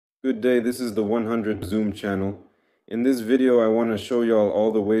Good day, this is the 100 Zoom channel. In this video I want to show y'all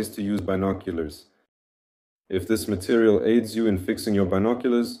all the ways to use binoculars. If this material aids you in fixing your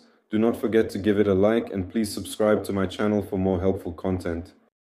binoculars, do not forget to give it a like and please subscribe to my channel for more helpful content.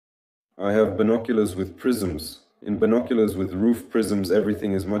 I have binoculars with prisms. In binoculars with roof prisms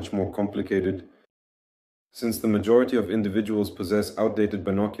everything is much more complicated. Since the majority of individuals possess outdated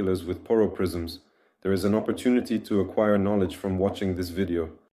binoculars with prisms, there is an opportunity to acquire knowledge from watching this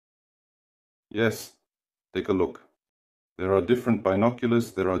video. Yes, take a look. There are different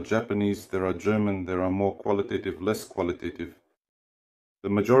binoculars, there are Japanese, there are German, there are more qualitative, less qualitative. The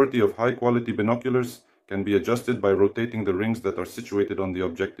majority of high-quality binoculars can be adjusted by rotating the rings that are situated on the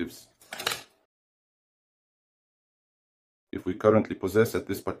objectives. If we currently possess at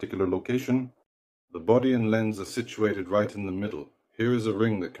this particular location, the body and lens are situated right in the middle. Here is a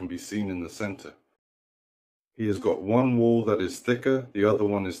ring that can be seen in the center. He has got one wall that is thicker, the other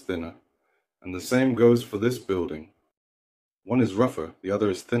one is thinner. And the same goes for this building. One is rougher, the other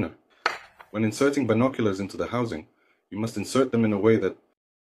is thinner. When inserting binoculars into the housing, you must insert them in a way that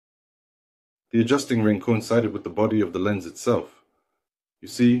the adjusting ring coincided with the body of the lens itself. You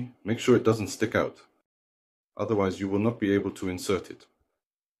see, make sure it doesn't stick out. Otherwise you will not be able to insert it.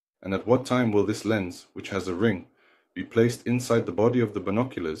 And at what time will this lens, which has a ring, be placed inside the body of the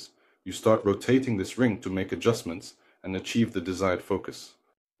binoculars? You start rotating this ring to make adjustments and achieve the desired focus.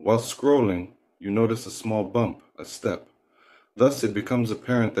 While scrolling, you notice a small bump, a step. Thus it becomes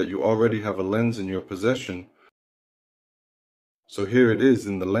apparent that you already have a lens in your possession. So here it is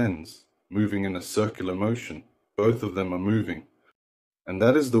in the lens, moving in a circular motion. Both of them are moving. And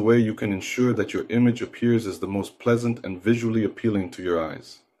that is the way you can ensure that your image appears as the most pleasant and visually appealing to your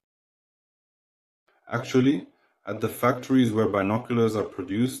eyes. Actually, at the factories where binoculars are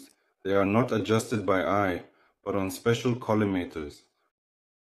produced, they are not adjusted by eye, but on special collimators.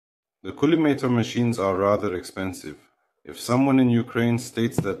 The collimator machines are rather expensive. If someone in Ukraine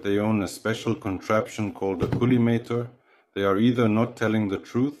states that they own a special contraption called a collimator, they are either not telling the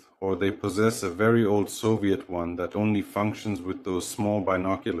truth or they possess a very old Soviet one that only functions with those small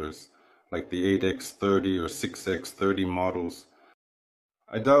binoculars, like the 8x30 or 6x30 models.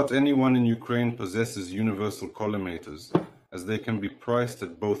 I doubt anyone in Ukraine possesses universal collimators, as they can be priced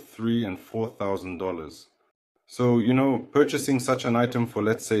at both $3,000 and $4,000. So, purchasing such an item for,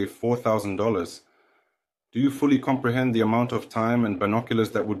 let's say, $4,000, do you fully comprehend the amount of time and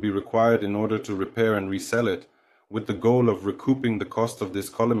binoculars that would be required in order to repair and resell it, with the goal of recouping the cost of this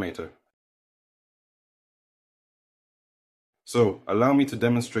collimator? So, allow me to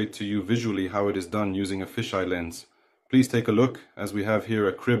demonstrate to you visually how it is done using a fisheye lens. Please take a look, as we have here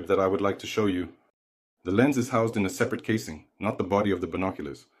a crib that I would like to show you. The lens is housed in a separate casing, not the body of the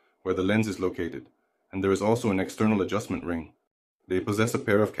binoculars, where the lens is located, and there is also an external adjustment ring. They possess a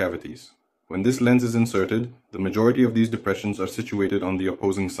pair of cavities. When this lens is inserted, the majority of these depressions are situated on the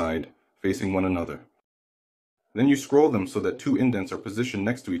opposing side, facing one another. Then you scroll them so that two indents are positioned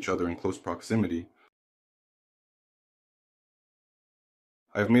next to each other in close proximity.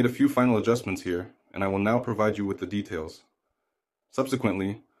 I have made a few final adjustments here, and I will now provide you with the details.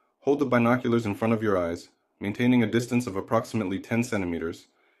 Subsequently, hold the binoculars in front of your eyes, maintaining a distance of approximately 10 centimeters,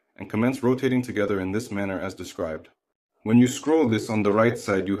 and commence rotating together in this manner as described. When you scroll this on the right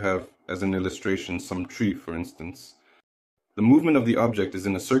side, you have, as an illustration, some tree, for instance. The movement of the object is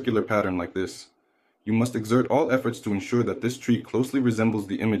in a circular pattern like this. You must exert all efforts to ensure that this tree closely resembles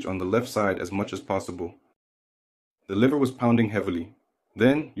the image on the left side as much as possible. The liver was pounding heavily.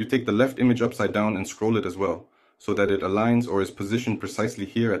 Then, you take the left image upside down and scroll it as well, so that it aligns or is positioned precisely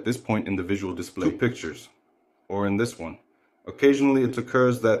here at this point in the visual display. Two pictures, or in this one. Occasionally it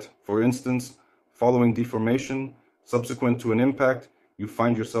occurs that, for instance, following deformation, subsequent to an impact, you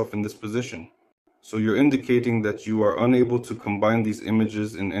find yourself in this position. So you're indicating that you are unable to combine these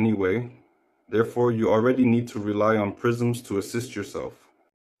images in any way. Therefore, you already need to rely on prisms to assist yourself.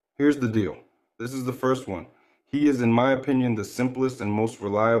 Here's the deal. This is the first one. He is, in my opinion, the simplest and most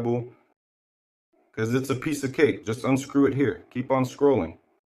reliable, because it's a piece of cake. Just unscrew it here. Keep on scrolling.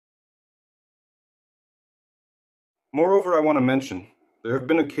 Moreover, I want to mention, there have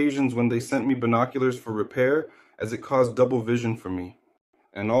been occasions when they sent me binoculars for repair, as it caused double vision for me.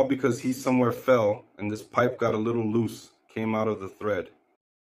 And all because he somewhere fell and this pipe got a little loose, came out of the thread.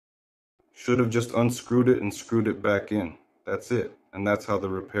 Should have just unscrewed it and screwed it back in. That's it. And that's how the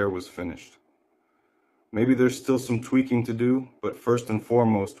repair was finished. Maybe there's still some tweaking to do, but first and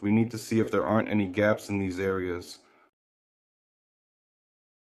foremost, we need to see if there aren't any gaps in these areas.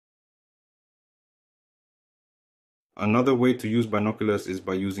 Another way to use binoculars is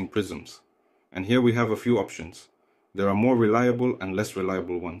by using prisms. And here we have a few options. There are more reliable and less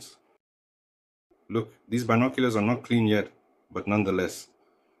reliable ones. Look, these binoculars are not clean yet, but nonetheless,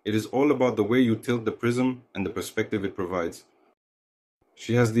 it is all about the way you tilt the prism and the perspective it provides.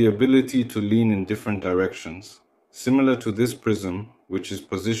 She has the ability to lean in different directions, similar to this prism, which is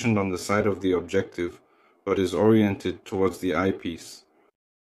positioned on the side of the objective, but is oriented towards the eyepiece.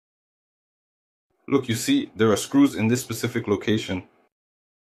 Look, you see, there are screws in this specific location.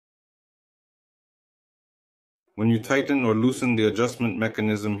 When you tighten or loosen the adjustment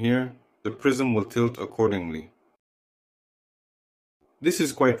mechanism here, the prism will tilt accordingly. This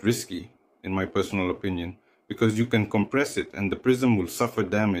is quite risky, in my personal opinion, because you can compress it and the prism will suffer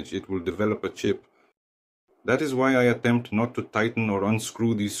damage, it will develop a chip. That is why I attempt not to tighten or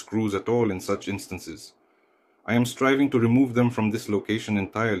unscrew these screws at all in such instances. I am striving to remove them from this location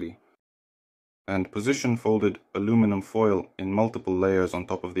entirely, and position folded aluminum foil in multiple layers on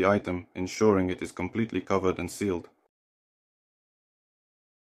top of the item, ensuring it is completely covered and sealed.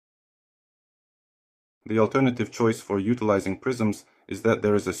 The alternative choice for utilizing prisms is that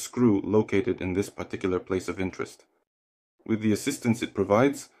there is a screw located in this particular place of interest. With the assistance it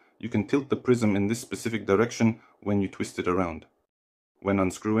provides, you can tilt the prism in this specific direction when you twist it around. When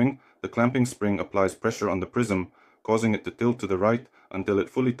unscrewing, the clamping spring applies pressure on the prism, causing it to tilt to the right until it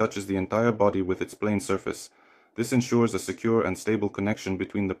fully touches the entire body with its plane surface. This ensures a secure and stable connection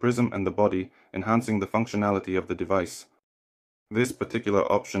between the prism and the body, enhancing the functionality of the device. This particular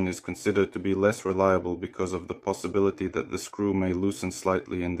option is considered to be less reliable because of the possibility that the screw may loosen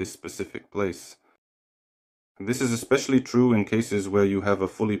slightly in this specific place. This is especially true in cases where you have a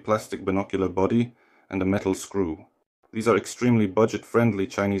fully plastic binocular body and a metal screw. These are extremely budget-friendly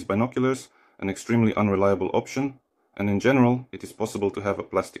Chinese binoculars, an extremely unreliable option, and in general, it is possible to have a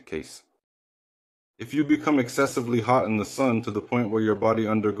plastic case. If you become excessively hot in the sun to the point where your body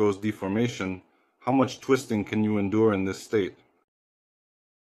undergoes deformation, how much twisting can you endure in this state?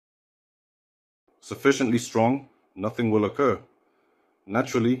 Sufficiently strong, nothing will occur.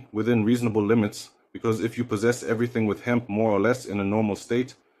 Naturally, within reasonable limits, because if you possess everything with hemp more or less in a normal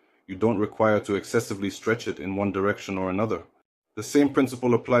state, you don't require to excessively stretch it in one direction or another. The same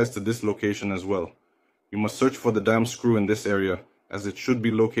principle applies to this location as well. You must search for the damn screw in this area, as it should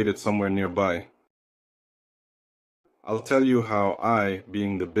be located somewhere nearby. I'll tell you how I,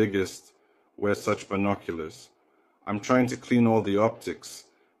 being the biggest, wear such binoculars. I'm trying to clean all the optics,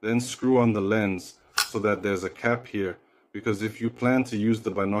 then screw on the lens so that there's a cap here, because if you plan to use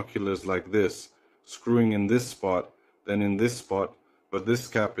the binoculars like this, screwing in this spot, then in this spot, but this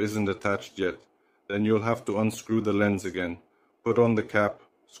cap isn't attached yet, then you'll have to unscrew the lens again, put on the cap,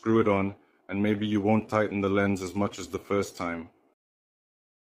 screw it on, and maybe you won't tighten the lens as much as the first time.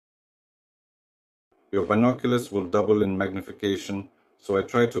 Your binoculars will double in magnification, so I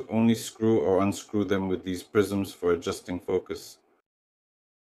try to only screw or unscrew them with these prisms for adjusting focus.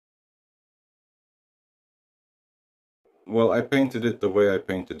 Well, I painted it the way I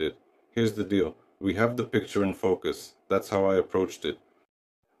painted it. Here's the deal. We have the picture in focus. That's how I approached it.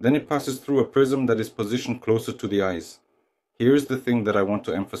 Then it passes through a prism that is positioned closer to the eyes. Here's the thing that I want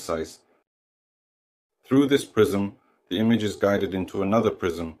to emphasize. Through this prism, the image is guided into another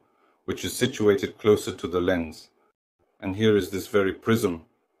prism, which is situated closer to the lens. And here is this very prism,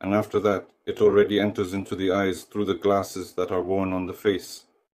 and after that, it already enters into the eyes through the glasses that are worn on the face.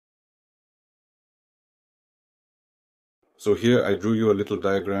 So here I drew you a little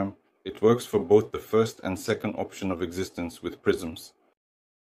diagram. It works for both the first and second option of existence with prisms.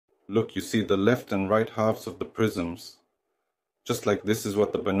 Look, you see the left and right halves of the prisms. Just like this is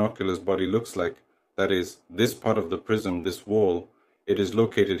what the binocular's body looks like. That is, this part of the prism, this wall, it is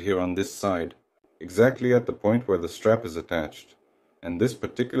located here on this side, exactly at the point where the strap is attached. And this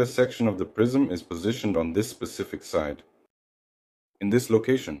particular section of the prism is positioned on this specific side. In this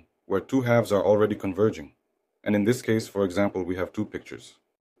location, where two halves are already converging. And in this case, for example, we have two pictures.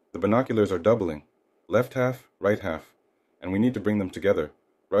 The binoculars are doubling, left half, right half, and we need to bring them together,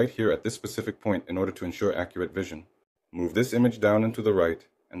 right here at this specific point in order to ensure accurate vision. Move this image down and to the right,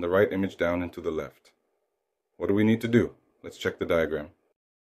 and the right image down and to the left. What do we need to do? Let's check the diagram.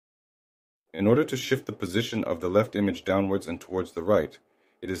 In order to shift the position of the left image downwards and towards the right,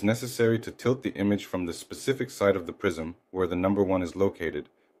 it is necessary to tilt the image from the specific side of the prism where the number 1 is located,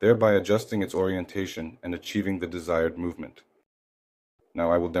 thereby adjusting its orientation and achieving the desired movement.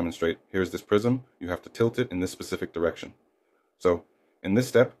 Now I will demonstrate. Here's this prism. You have to tilt it in this specific direction. So, in this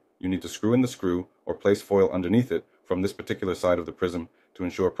step, you need to screw in the screw or place foil underneath it from this particular side of the prism to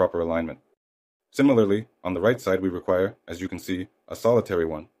ensure proper alignment. Similarly, on the right side we require, as you can see, a solitary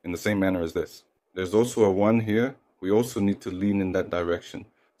one in the same manner as this. There's also a 1 here. We also need to lean in that direction.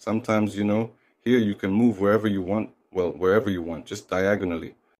 Sometimes, here you can move wherever you want, well, wherever you want, just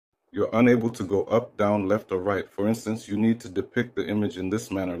diagonally. You're unable to go up, down, left, or right. For instance, you need to depict the image in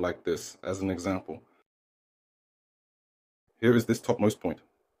this manner like this, as an example. Here is this topmost point.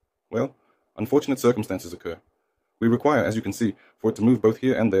 Well, unfortunate circumstances occur. We require, as you can see, for it to move both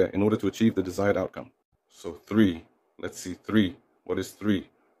here and there in order to achieve the desired outcome. So 3, let's see, 3. What is 3?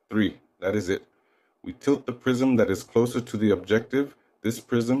 3, that is it. We tilt the prism that is closer to the objective, this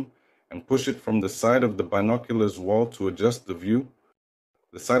prism, and push it from the side of the binoculars wall to adjust the view.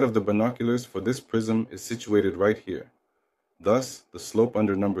 The side of the binoculars for this prism is situated right here. Thus, the slope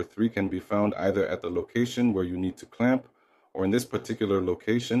under number 3 can be found either at the location where you need to clamp, or in this particular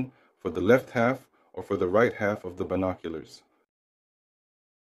location for the left half or for the right half of the binoculars.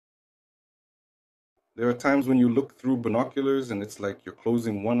 There are times when you look through binoculars and it's like you're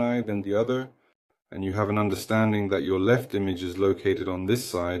closing one eye then the other, and you have an understanding that your left image is located on this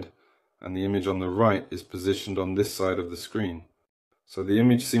side and the image on the right is positioned on this side of the screen. So the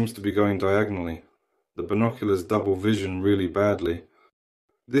image seems to be going diagonally. The binoculars double vision really badly.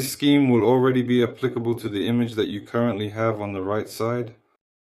 This scheme will already be applicable to the image that you currently have on the right side.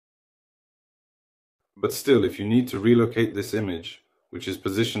 But still, if you need to relocate this image, which is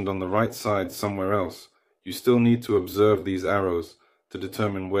positioned on the right side somewhere else, you still need to observe these arrows to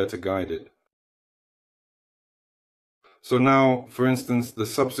determine where to guide it. So now, for instance, the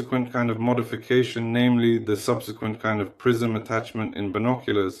subsequent kind of modification, namely the subsequent kind of prism attachment in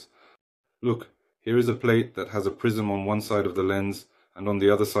binoculars. Look, here is a plate that has a prism on one side of the lens and on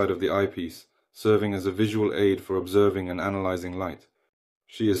the other side of the eyepiece, serving as a visual aid for observing and analyzing light.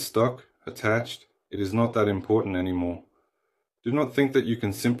 She is stuck, attached. It is not that important anymore. Do not think that you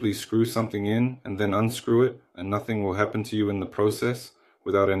can simply screw something in and then unscrew it and nothing will happen to you in the process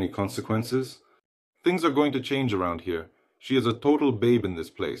without any consequences. Things are going to change around here. She is a total babe in this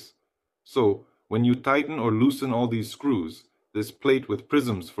place. So, when you tighten or loosen all these screws, this plate with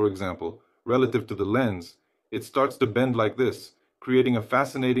prisms, for example, relative to the lens, it starts to bend like this, creating a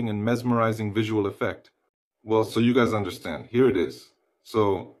fascinating and mesmerizing visual effect. Well, so you guys understand. Here it is.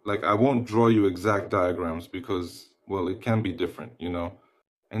 So, I won't draw you exact diagrams because, well, it can be different, you know.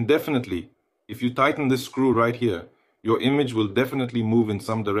 And definitely, if you tighten this screw right here, your image will definitely move in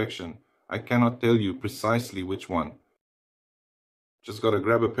some direction. I cannot tell you precisely which one. Just gotta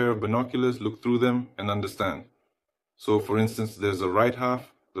grab a pair of binoculars, look through them, and understand. So, for instance, there's a right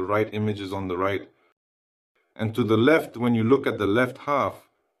half, the right image is on the right. And to the left, when you look at the left half,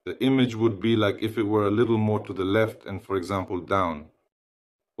 the image would be like if it were a little more to the left and, for example, down.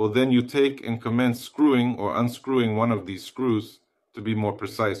 Well, then you take and commence screwing or unscrewing one of these screws, to be more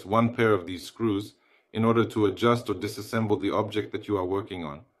precise, one pair of these screws, in order to adjust or disassemble the object that you are working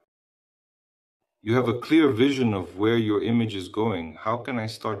on. You have a clear vision of where your image is going. How can I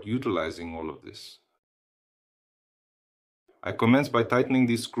start utilizing all of this? I commence by tightening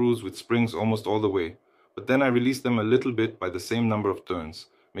these screws with springs almost all the way, but then I release them a little bit by the same number of turns,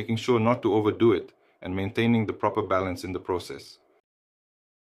 making sure not to overdo it and maintaining the proper balance in the process.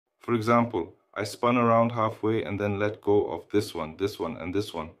 For example, I spun around halfway and then let go of this one, and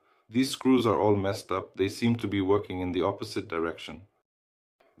this one. These screws are all messed up. They seem to be working in the opposite direction.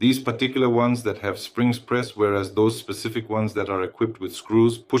 These particular ones that have springs press, whereas those specific ones that are equipped with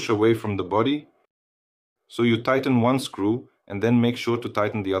screws push away from the body. So you tighten one screw and then make sure to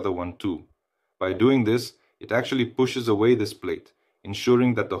tighten the other one too. By doing this, it actually pushes away this plate,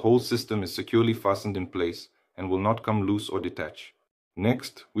 ensuring that the whole system is securely fastened in place and will not come loose or detach.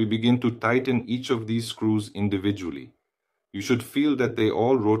 Next, we begin to tighten each of these screws individually. You should feel that they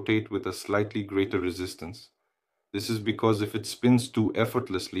all rotate with a slightly greater resistance. This is because if it spins too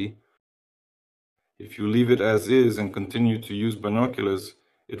effortlessly, if you leave it as is and continue to use binoculars,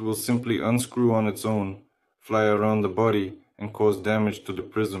 it will simply unscrew on its own, fly around the body, and cause damage to the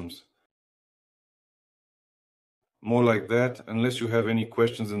prisms. More like that, unless you have any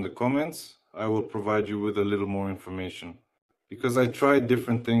questions in the comments, I will provide you with a little more information. Because I tried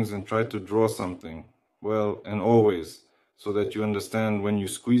different things and tried to draw something, well, and always, so that you understand when you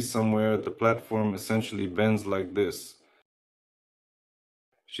squeeze somewhere, the platform essentially bends like this.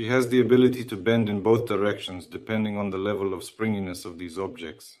 She has the ability to bend in both directions depending on the level of springiness of these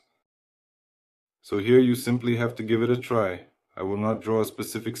objects. So here you simply have to give it a try. I will not draw a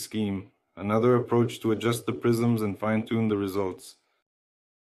specific scheme, another approach to adjust the prisms and fine-tune the results.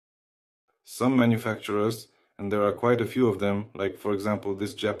 Some manufacturers, and there are quite a few of them, like for example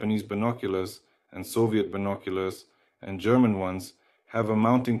this Japanese binoculars and Soviet binoculars and German ones, have a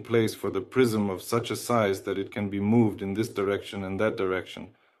mounting place for the prism of such a size that it can be moved in this direction and that direction.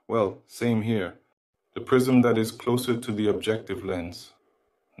 Well, same here. The prism that is closer to the objective lens.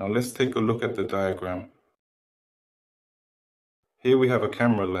 Now let's take a look at the diagram. Here we have a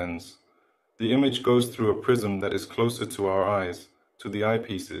camera lens. The image goes through a prism that is closer to our eyes, to the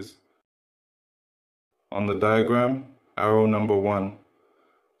eyepieces. On the diagram, arrow number 1.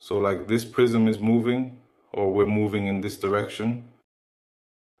 So like this prism is moving, or we're moving in this direction.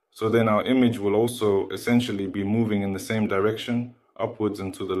 So then our image will also essentially be moving in the same direction, upwards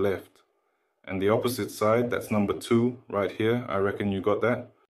and to the left. And the opposite side, that's number 2, right here, I reckon you got that.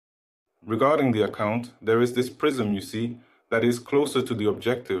 Regarding the account, there is this prism you see that is closer to the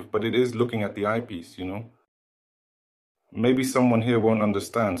objective, but it is looking at the eyepiece, you know. Maybe someone here won't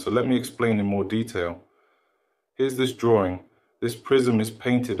understand, so let me explain in more detail. Here's this drawing. This prism is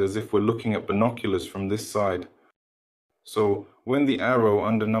painted as if we're looking at binoculars from this side. So when the arrow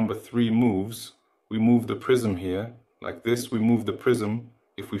under number 3 moves, we move the prism here. Like this, we move the prism.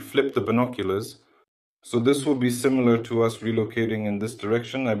 If we flip the binoculars, so this will be similar to us relocating in this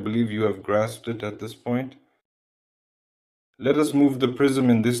direction. I believe you have grasped it at this point. Let us move the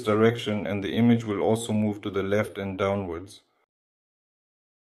prism in this direction and the image will also move to the left and downwards.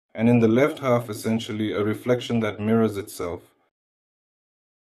 And in the left half, essentially, a reflection that mirrors itself.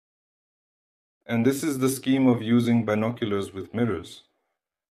 And this is the scheme of using binoculars with mirrors.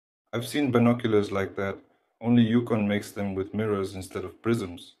 I've seen binoculars like that, only Yukon makes them with mirrors instead of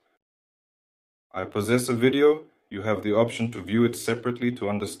prisms. I possess a video. You have the option to view it separately to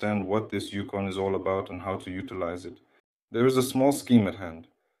understand what this Yukon is all about and how to utilize it. There is a small scheme at hand.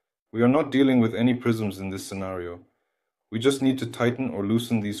 We are not dealing with any prisms in this scenario. We just need to tighten or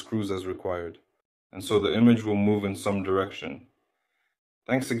loosen these screws as required, and so the image will move in some direction.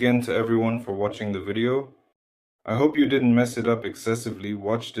 Thanks again to everyone for watching the video. I hope you didn't mess it up excessively,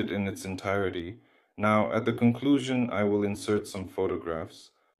 watched it in its entirety. Now, at the conclusion, I will insert some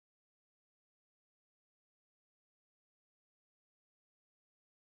photographs.